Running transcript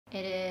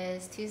It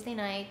is Tuesday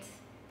night,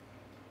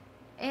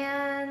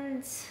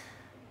 and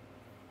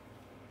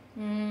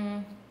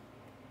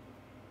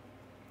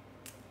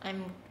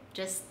I'm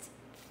just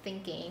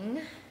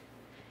thinking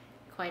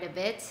quite a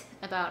bit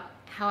about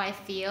how I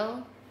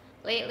feel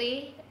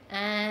lately,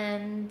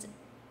 and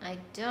I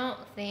don't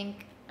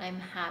think I'm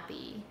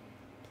happy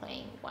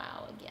playing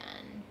WoW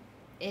again.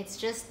 It's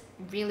just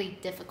really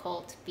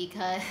difficult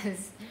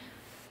because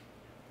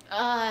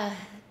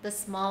the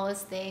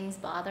smallest things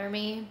bother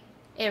me.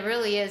 It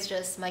really is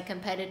just my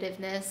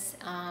competitiveness.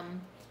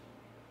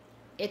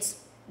 It's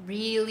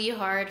really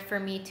hard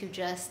for me to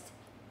just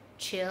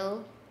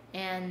chill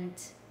and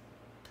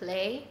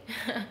play.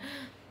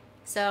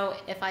 So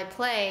if I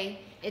play,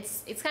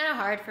 it's kind of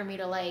hard for me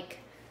to like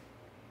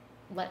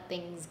let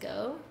things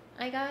go,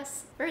 I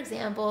guess. For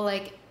example,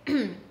 like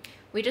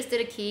we just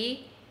did a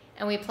key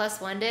and we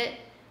 +1'd it,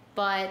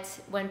 but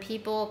when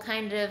people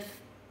kind of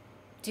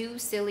do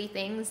silly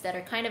things that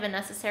are kind of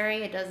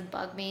unnecessary, it does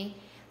bug me.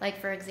 Like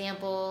for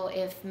example,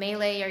 if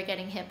melee are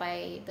getting hit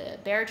by the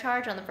bear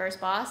charge on the first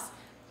boss,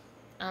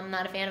 I'm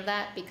not a fan of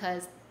that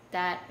because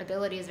that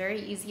ability is very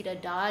easy to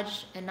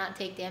dodge and not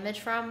take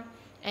damage from.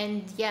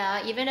 And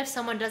yeah, even if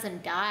someone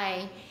doesn't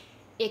die,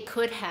 it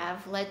could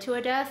have led to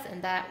a death,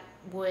 and that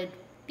would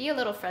be a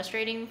little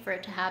frustrating for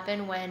it to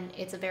happen when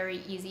it's a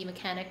very easy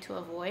mechanic to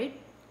avoid.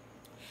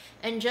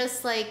 And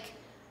just like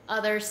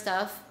other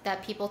stuff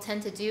that people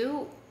tend to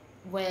do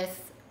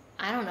with,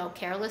 I don't know,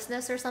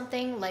 carelessness or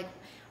something. Like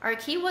our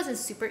key wasn't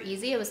super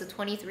easy. It was a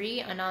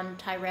 23, and on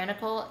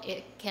tyrannical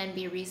it can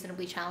be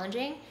reasonably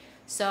challenging.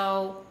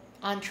 So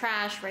on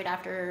trash, right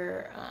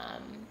after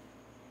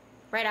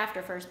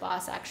first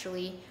boss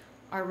actually,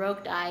 our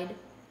rogue died,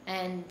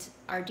 and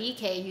our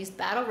DK used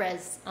battle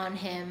res on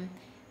him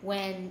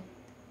when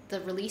the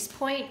release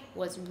point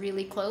was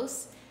really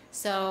close.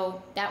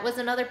 So that was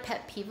another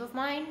pet peeve of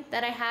mine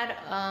that I had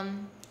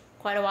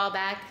quite a while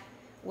back,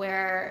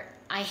 where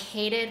I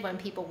hated when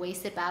people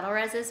wasted battle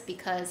reses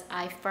because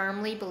I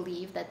firmly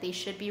believe that they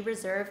should be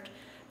reserved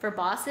for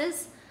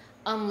bosses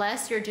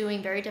unless you're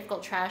doing very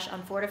difficult trash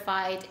on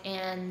fortified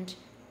and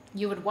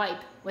you would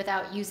wipe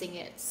without using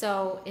it.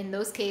 So in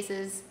those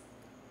cases,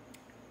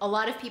 a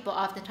lot of people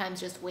oftentimes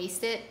just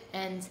waste it,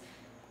 and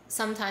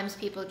sometimes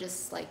people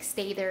just like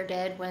stay there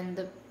dead when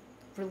the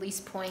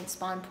release point,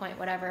 spawn point,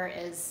 whatever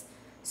is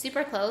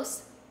super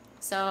close.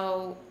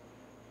 So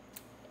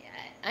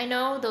I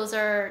know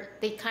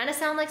they kind of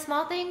sound like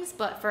small things,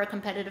 but for a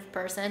competitive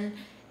person,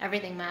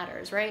 everything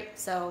matters, right?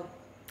 So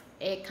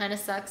it kind of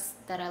sucks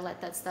that I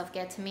let that stuff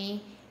get to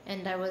me,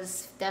 and I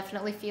was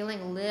definitely feeling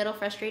a little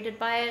frustrated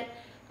by it.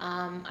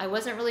 I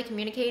wasn't really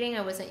communicating,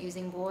 I wasn't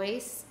using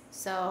voice,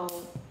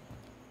 so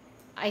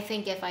I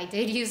think if I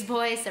did use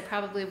voice, it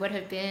probably would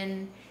have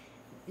been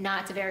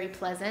not very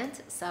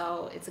pleasant,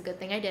 so it's a good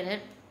thing I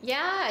didn't.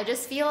 Yeah, I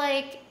just feel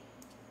like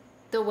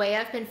the way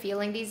I've been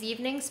feeling these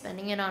evenings,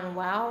 spending it on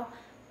WoW,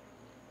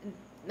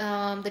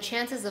 the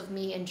chances of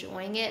me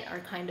enjoying it are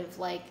kind of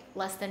like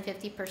less than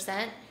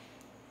 50%.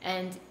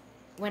 And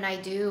when I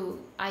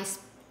do,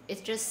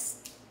 it's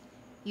just,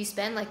 you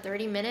spend like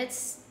 30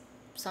 minutes,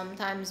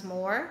 sometimes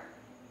more,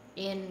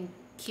 in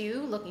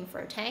queue looking for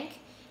a tank.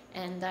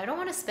 And I don't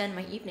want to spend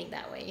my evening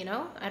that way, you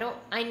know?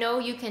 I know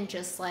you can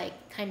just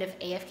like kind of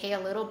AFK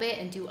a little bit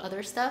and do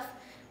other stuff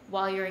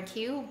while you're in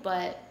queue,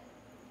 but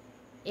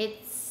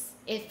it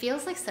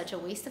feels like such a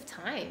waste of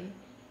time.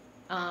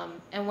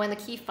 And when the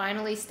key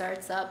finally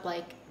starts up,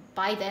 like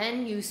by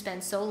then you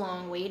spend so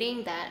long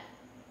waiting that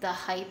the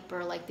hype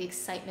or like the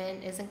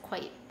excitement isn't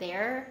quite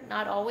there,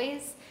 not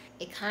always.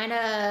 It kind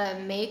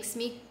of makes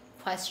me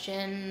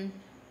question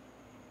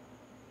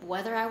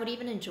whether I would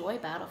even enjoy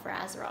Battle for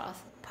Azeroth.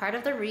 Part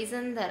of the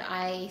reason that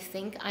I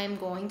think I'm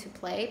going to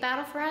play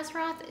Battle for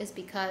Azeroth is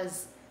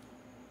because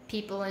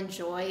people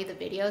enjoy the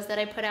videos that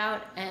I put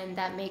out, and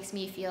that makes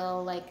me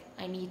feel like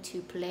I need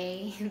to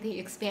play the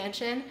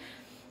expansion,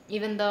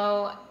 even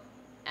though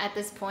at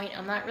this point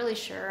I'm not really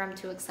sure I'm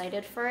too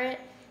excited for it.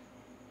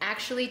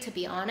 Actually, to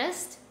be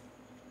honest,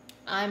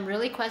 I'm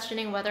really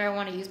questioning whether I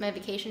want to use my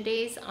vacation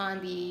days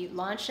on the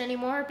launch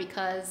anymore,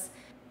 because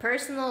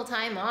personal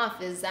time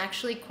off is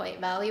actually quite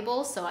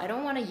valuable, so I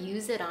don't want to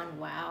use it on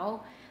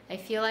WoW. I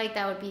feel like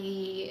that would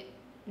be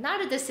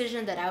not a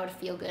decision that I would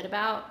feel good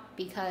about,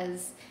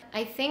 because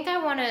I think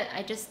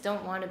I just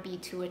don't want to be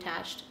too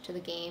attached to the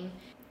game.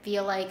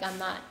 Feel like I'm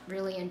not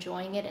really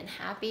enjoying it and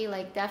happy.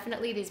 Like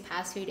definitely these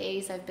past few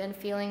days I've been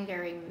feeling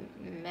very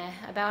meh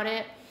about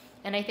it.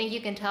 And I think you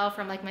can tell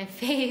from like my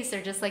face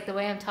or just like the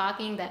way I'm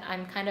talking that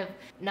I'm kind of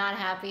not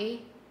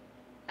happy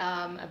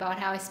about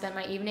how I spent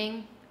my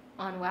evening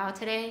on WoW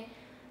today.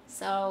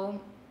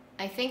 So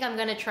I think I'm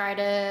gonna try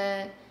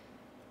to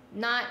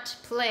not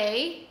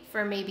play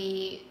for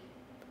maybe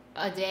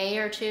a day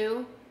or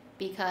two,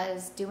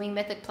 because doing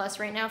Mythic Plus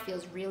right now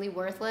feels really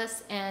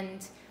worthless,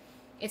 and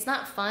it's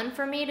not fun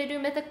for me to do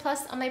Mythic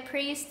Plus on my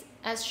priest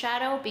as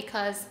Shadow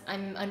because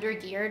I'm under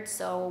geared.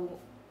 So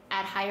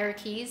at higher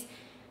keys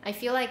I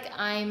feel like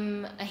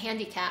I'm a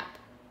handicap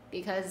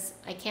because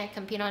I can't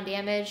compete on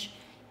damage,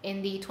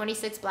 in the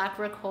 26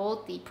 Blackrook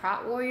hold, the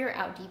Prot Warrior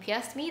out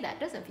DPS'd me. That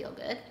doesn't feel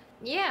good.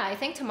 Yeah, I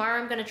think tomorrow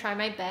I'm gonna try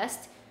my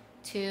best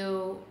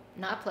to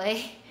not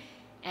play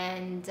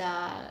and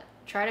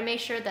try to make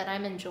sure that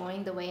I'm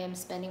enjoying the way I'm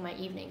spending my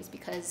evenings,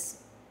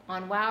 because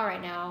on WoW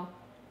right now,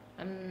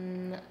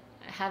 I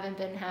haven't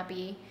been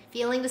happy.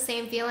 Feeling the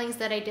same feelings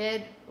that I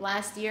did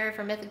last year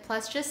for Mythic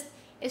Plus,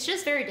 it's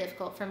just very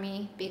difficult for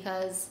me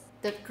because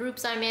the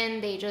groups I'm in,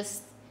 they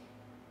just,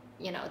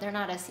 you know, they're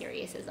not as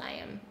serious as I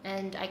am.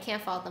 And I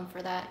can't fault them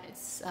for that.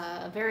 It's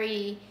a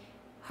very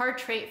hard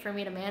trait for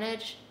me to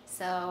manage.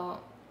 So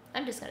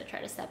I'm just gonna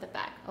try to step it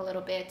back a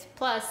little bit.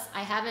 Plus,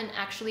 I haven't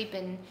actually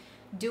been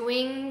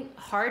doing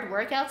hard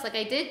workouts. Like,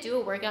 I did do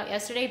a workout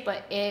yesterday,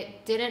 but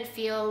it didn't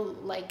feel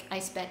like I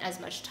spent as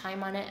much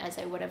time on it as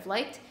I would have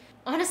liked.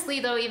 Honestly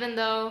though, even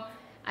though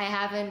I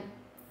haven't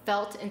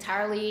felt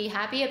entirely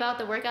happy about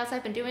the workouts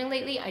I've been doing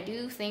lately, I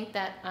do think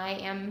that I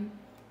am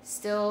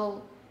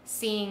still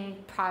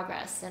seeing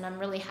progress, and I'm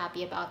really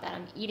happy about that.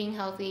 I'm eating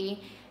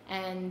healthy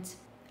and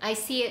I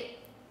see it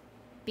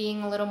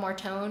being a little more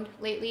toned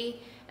lately,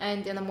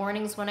 and in the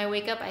mornings when I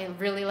wake up, I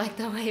really like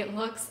the way it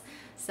looks.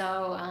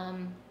 So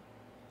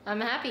I'm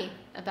happy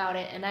about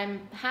it, and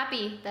I'm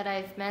happy that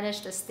I've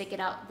managed to stick it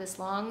out this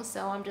long.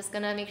 So I'm just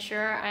gonna make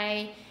sure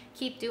I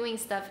keep doing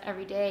stuff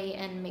every day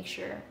and make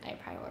sure I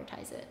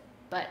prioritize it.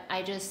 But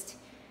I just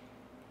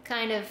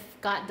kind of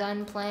got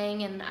done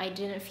playing and I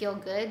didn't feel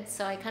good,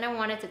 so I kind of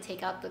wanted to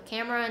take out the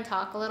camera and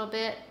talk a little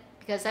bit,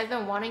 because I've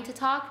been wanting to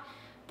talk,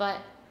 but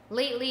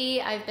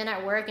lately I've been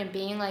at work and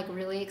being like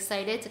really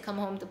excited to come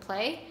home to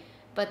play,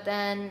 but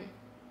then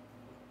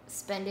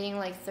spending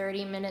like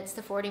 30 minutes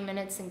to 40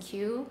 minutes in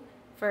queue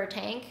for a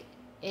tank,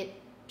 it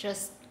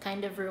just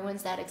kind of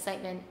ruins that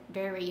excitement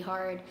very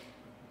hard.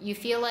 You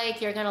feel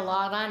like you're gonna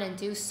log on and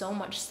do so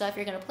much stuff.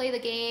 You're gonna play the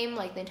game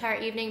like the entire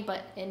evening,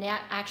 but in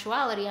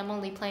actuality, I'm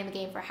only playing the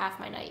game for half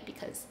my night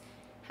because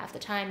half the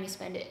time you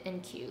spend it in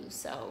queue.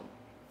 So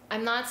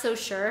I'm not so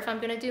sure if I'm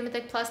gonna do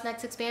Mythic Plus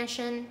next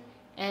expansion,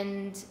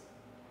 and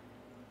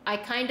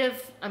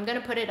I'm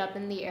gonna put it up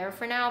in the air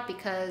for now,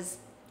 because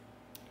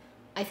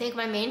I think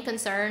my main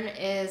concern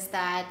is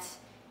that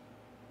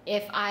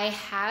if I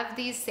have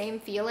these same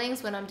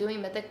feelings when I'm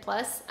doing Mythic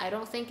Plus, I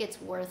don't think it's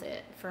worth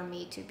it for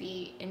me to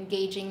be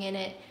engaging in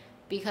it,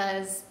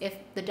 because if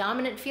the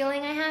dominant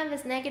feeling I have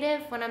is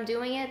negative when I'm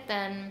doing it,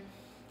 then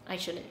I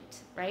shouldn't,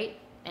 right?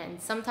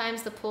 And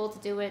sometimes the pull to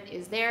do it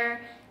is there,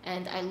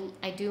 and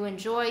I do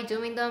enjoy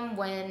doing them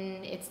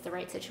when it's the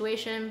right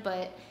situation,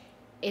 but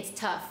it's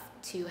tough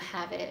to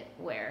have it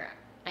where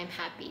I'm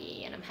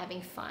happy and I'm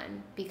having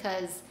fun,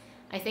 because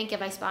I think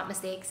if I spot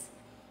mistakes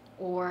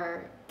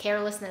or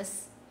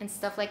carelessness and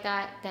stuff like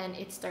that, then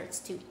it starts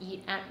to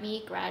eat at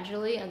me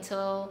gradually,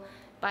 until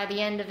by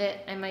the end of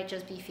it, I might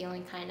just be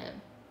feeling kind of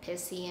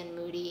pissy and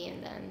moody.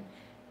 And then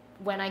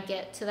when I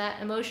get to that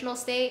emotional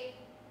state,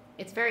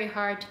 it's very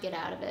hard to get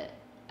out of it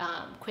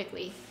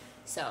quickly.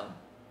 So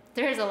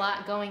there's a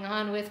lot going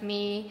on with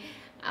me.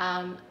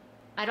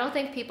 I don't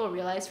think people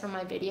realize from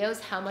my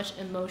videos how much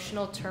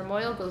emotional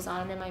turmoil goes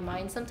on in my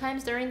mind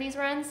sometimes during these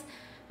runs.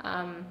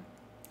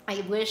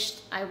 I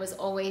wished I was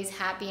always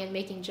happy and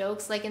making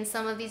jokes like in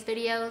some of these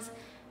videos,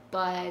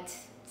 but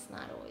it's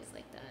not always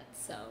like that.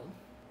 So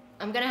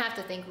I'm gonna have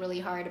to think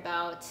really hard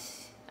about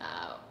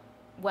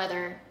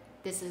whether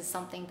this is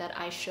something that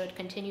I should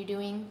continue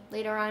doing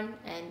later on,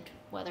 and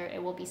whether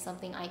it will be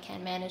something I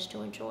can manage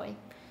to enjoy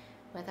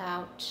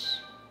without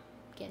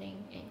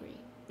getting angry.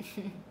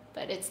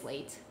 But it's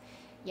late.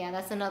 Yeah,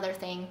 that's another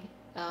thing.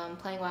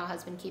 Playing WoW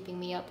has been keeping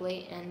me up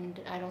late, and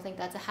I don't think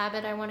that's a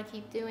habit I want to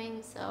keep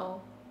doing,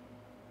 so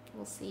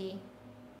we'll see.